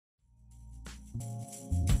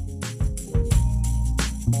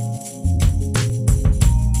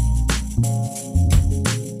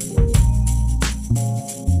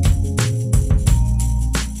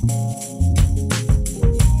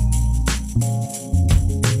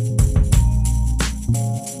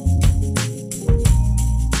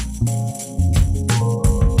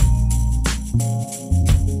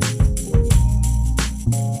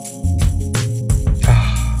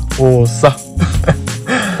Åsa.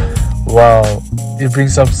 Wow, it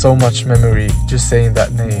brings up so much memory just saying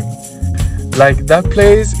that name. Like, that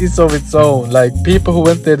place is of its own. Like, people who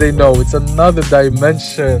went there, they know it's another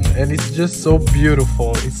dimension, and it's just so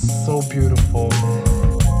beautiful. It's so beautiful.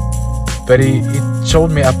 But it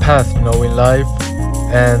showed me a path, you know, in life,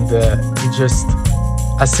 and it just,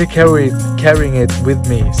 I still carrying it with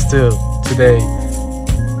me still today.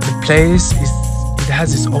 The place it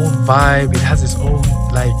has its own vibe, it has its own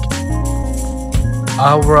like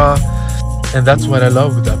aura, and that's what I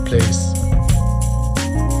love with that place.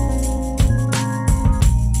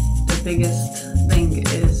 The biggest thing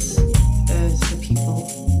is the people,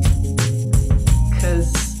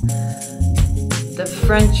 because the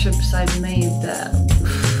friendships I've made,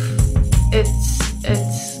 it's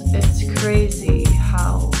crazy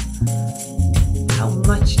how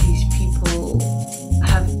much these people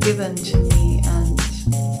have given to me, and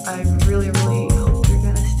I really hope they're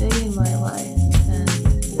gonna stay in my life, and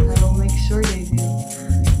I will make sure they do.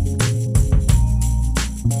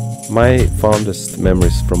 My fondest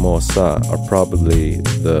memories from Åsa are probably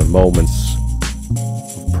the moments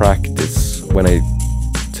of practice when I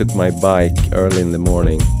took my bike early in the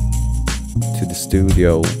morning to the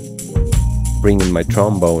studio, bringing my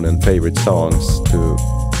trombone and favorite songs to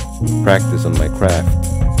practice on my craft,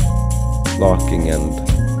 locking and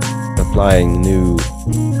applying new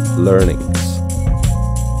learnings,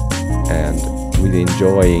 and really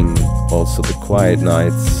enjoying also the quiet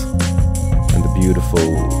nights and the beautiful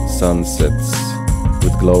sunsets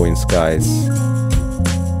with glowing skies.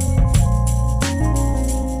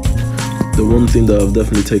 The one thing that I've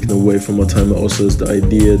definitely taken away from my time at Åsa is the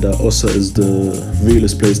idea that Åsa is the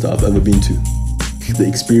realest place that I've ever been to. The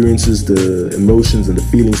experiences, the emotions and the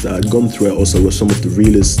feelings that I'd gone through at Åsa were some of the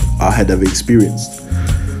realest I had ever experienced.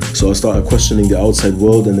 So I started questioning the outside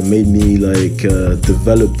world, and it made me like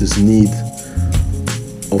develop this need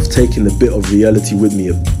of taking a bit of reality with me,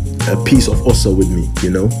 a piece of Åsa with me, you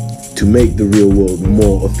know, to make the real world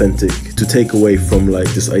more authentic, to take away from like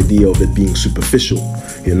this idea of it being superficial,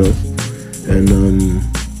 you know. And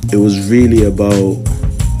it was really about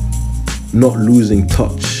not losing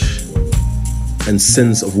touch and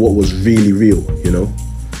sense of what was really real, you know.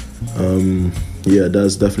 Yeah,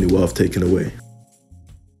 that's definitely what I've taken away.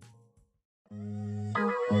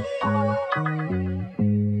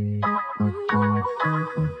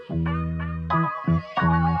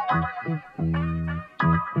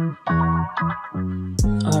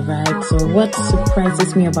 Alright, so what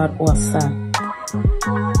surprises me about Åsa?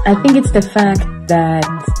 I think it's the fact that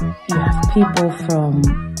you have people from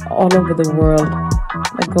all over the world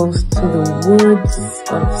that goes to the woods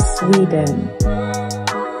of Sweden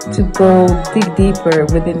to go dig deeper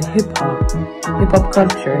within hip-hop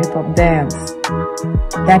culture, hip-hop dance.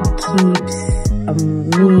 That keeps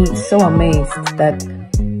me so amazed that,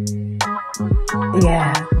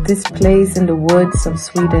 yeah, this place in the woods of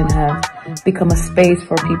Sweden have become a space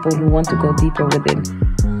for people who want to go deeper within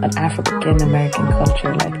an African American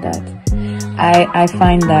culture like that. I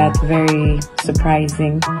find that very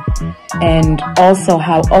surprising, and also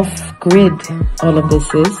how off-grid all of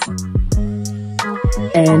this is,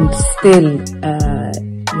 and still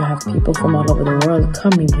you have people from all over the world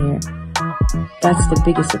coming here. That's the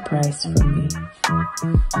biggest surprise for me.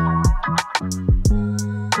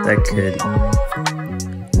 I could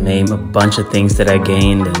name a bunch of things that I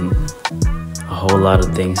gained and a whole lot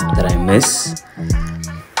of things that I miss.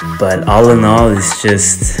 But all in all, it's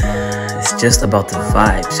just about the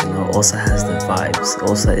vibes, you know. Åsa has the vibes.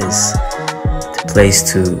 Åsa is the place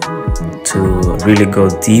to really go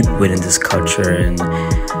deep within this culture and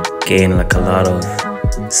gain like a lot of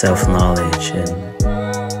self-knowledge and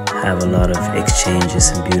have a lot of exchanges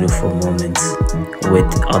and beautiful moments with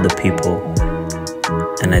other people.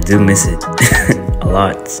 And I do miss it a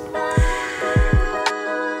lot.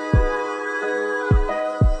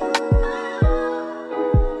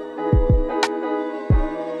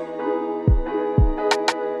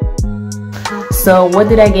 So what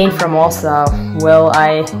did I gain from Åsa? Well,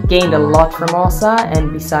 I gained a lot from Åsa,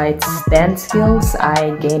 and besides dance skills,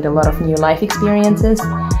 I gained a lot of new life experiences.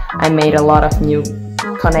 I made a lot of new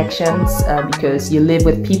connections because you live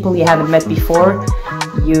with people you haven't met before.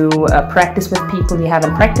 you practice with people you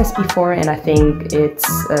haven't practiced before, and I think it's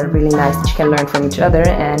really nice that you can learn from each other.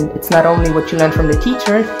 And it's not only what you learn from the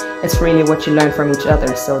teacher, it's really what you learn from each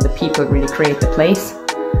other, so the people really create the place.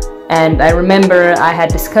 And I remember I had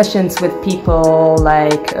discussions with people,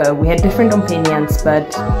 like we had different opinions, but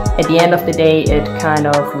at the end of the day it kind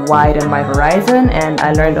of widened my horizon, and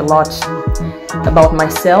I learned a lot about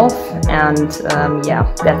myself, and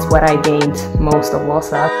yeah, that's what I gained most of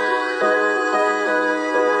Åsa.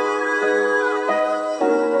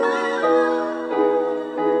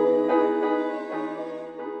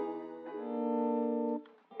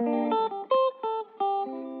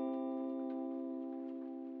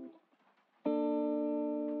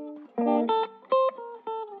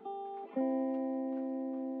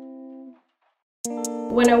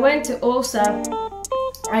 When I went to Åsa,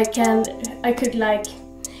 I could like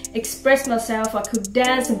express myself. I could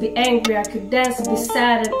dance and be angry, I could dance and be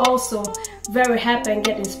sad, and also very happy and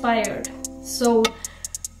get inspired. So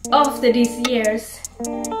after these years,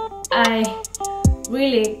 I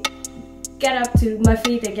really get up to my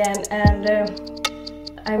feet again, and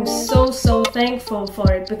I'm so thankful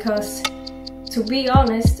for it, because to be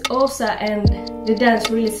honest, Åsa and the dance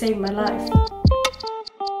really saved my life.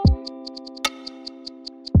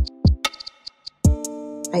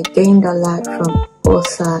 I gained a lot from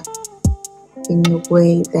Åsa in a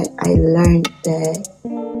way that I learned that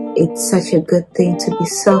it's such a good thing to be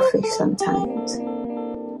selfish sometimes.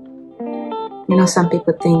 You know, some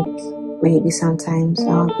people think maybe sometimes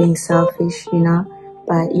being selfish, you know,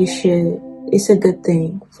 but you should, it's a good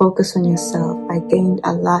thing. Focus on yourself. I gained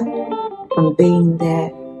a lot from being there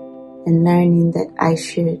and learning that I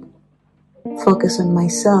should focus on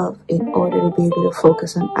myself in order to be able to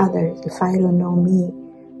focus on others. If I don't know me,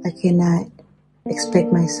 I cannot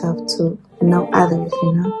expect myself to know others,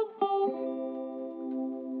 you know.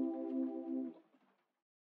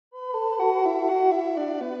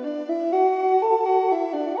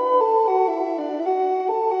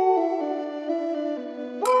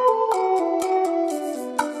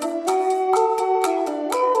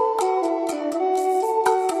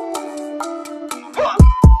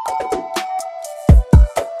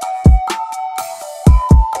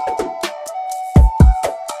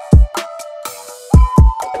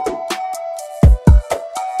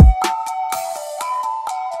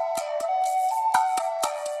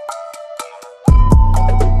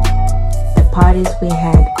 Parties we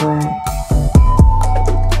had were,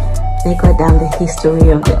 they go down the history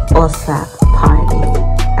of the Åsa party.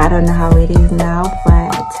 I don't know how it is now, but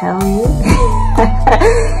I tell you,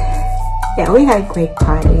 yeah, we had great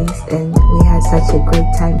parties and we had such a great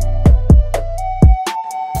time.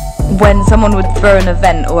 When someone would throw an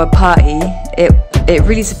event or a party, it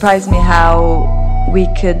really surprised me how we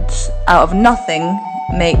could, out of nothing,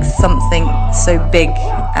 make something so big,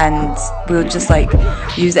 and we would just like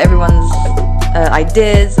use everyone's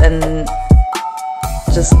ideas and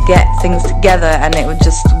just get things together, and it would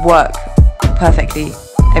just work perfectly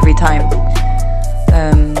every time.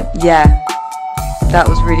 Yeah, that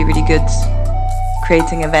was really good.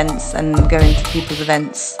 Creating events and going to people's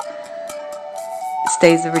events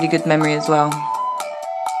stays a really good memory as well.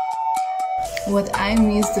 What I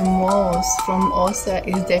miss the most from Åsa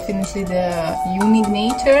is definitely the unique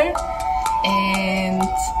nature and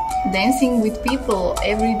dancing with people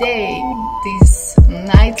every day, these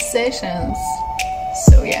night sessions.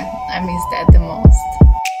 So yeah, I miss that the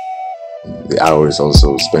most. The hours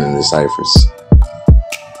also spent in the ciphers.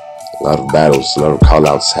 A lot of battles, a lot of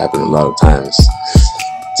call-outs happen a lot of times.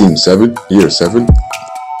 Team 7, year 7.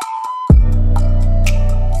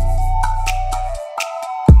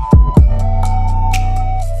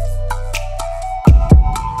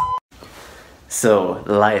 So,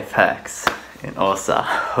 life hacks in Åsa.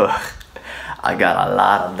 I got a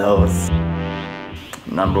lot of those.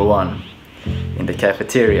 Number 1, in the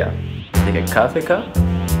cafeteria, take a coffee cup,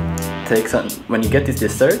 take some, when you get this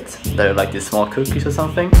dessert, they're like these small cookies or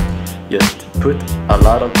something, just put a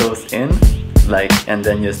lot of those in, like, and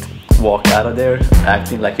then just walk out of there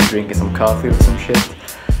acting like you're drinking some coffee or some shit.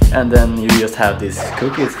 And then you just have these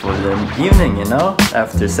cookies for the evening, you know,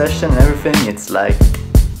 after session and everything. It's like,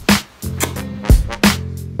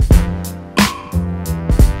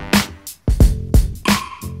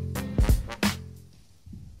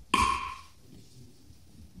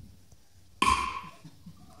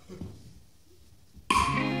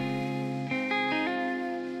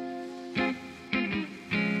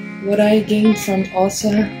 what I gained from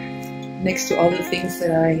Åsa, next to all the things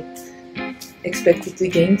that I expected to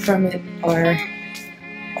gain from it, are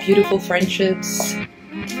beautiful friendships,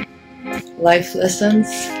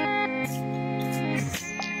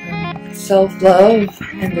 self-love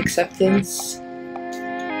and acceptance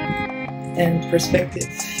and perspective.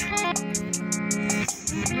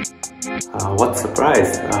 What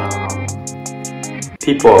surprise?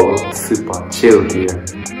 People super chill here.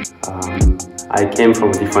 I came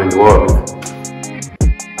from a different world.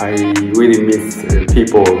 I really miss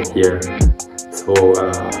people here, so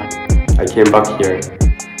I came back here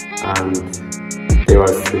and there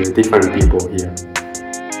was different people here.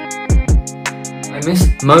 I miss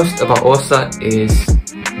most about Åsa is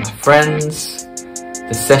my friends,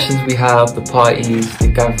 the sessions we have, the parties, the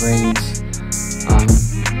gatherings,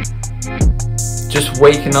 just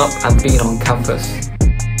waking up and being on campus.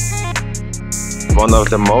 One of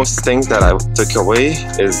the most things that I took away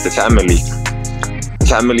is the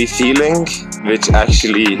family feeling, which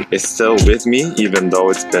actually is still with me, even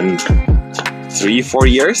though it's been 3-4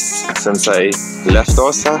 years since I left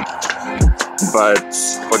Åsa. But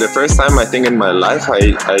for the first time, I think in my life,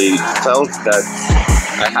 I felt that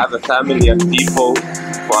I have a family and people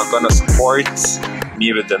who are gonna support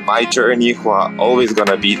me within my journey, who are always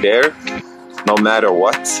gonna be there, no matter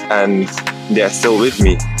what, and they are still with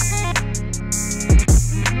me.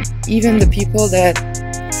 Even the people that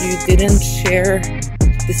you didn't share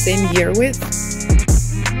the same year with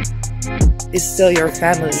is still your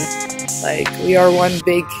family. Like, we are one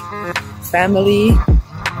big family,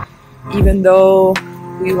 even though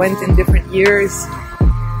we went in different years,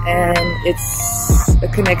 and it's a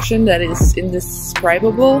connection that is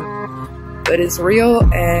indescribable, but it's real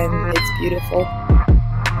and it's beautiful.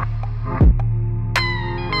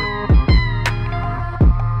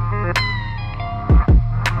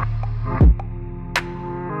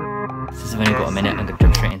 Since I've only got a minute, I'm going to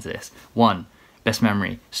jump straight into this. 1. Best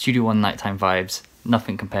memory. Studio 1 nighttime vibes.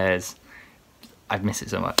 Nothing compares. I miss it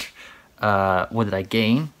so much. What did I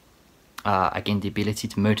gain? I gained the ability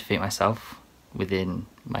to motivate myself within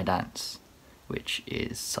my dance, which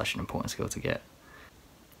is such an important skill to get.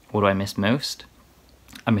 What do I miss most?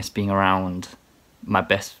 I miss being around my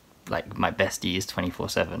besties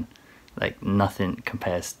 24/7. Like, nothing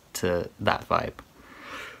compares to that vibe.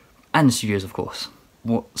 And the studios, of course.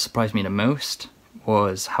 What surprised me the most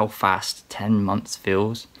was how fast 10 months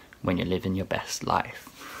feels when you're living your best life.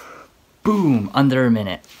 Boom! Under a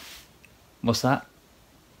minute. What's that?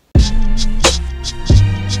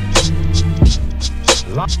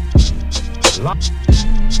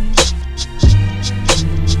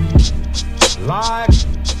 Like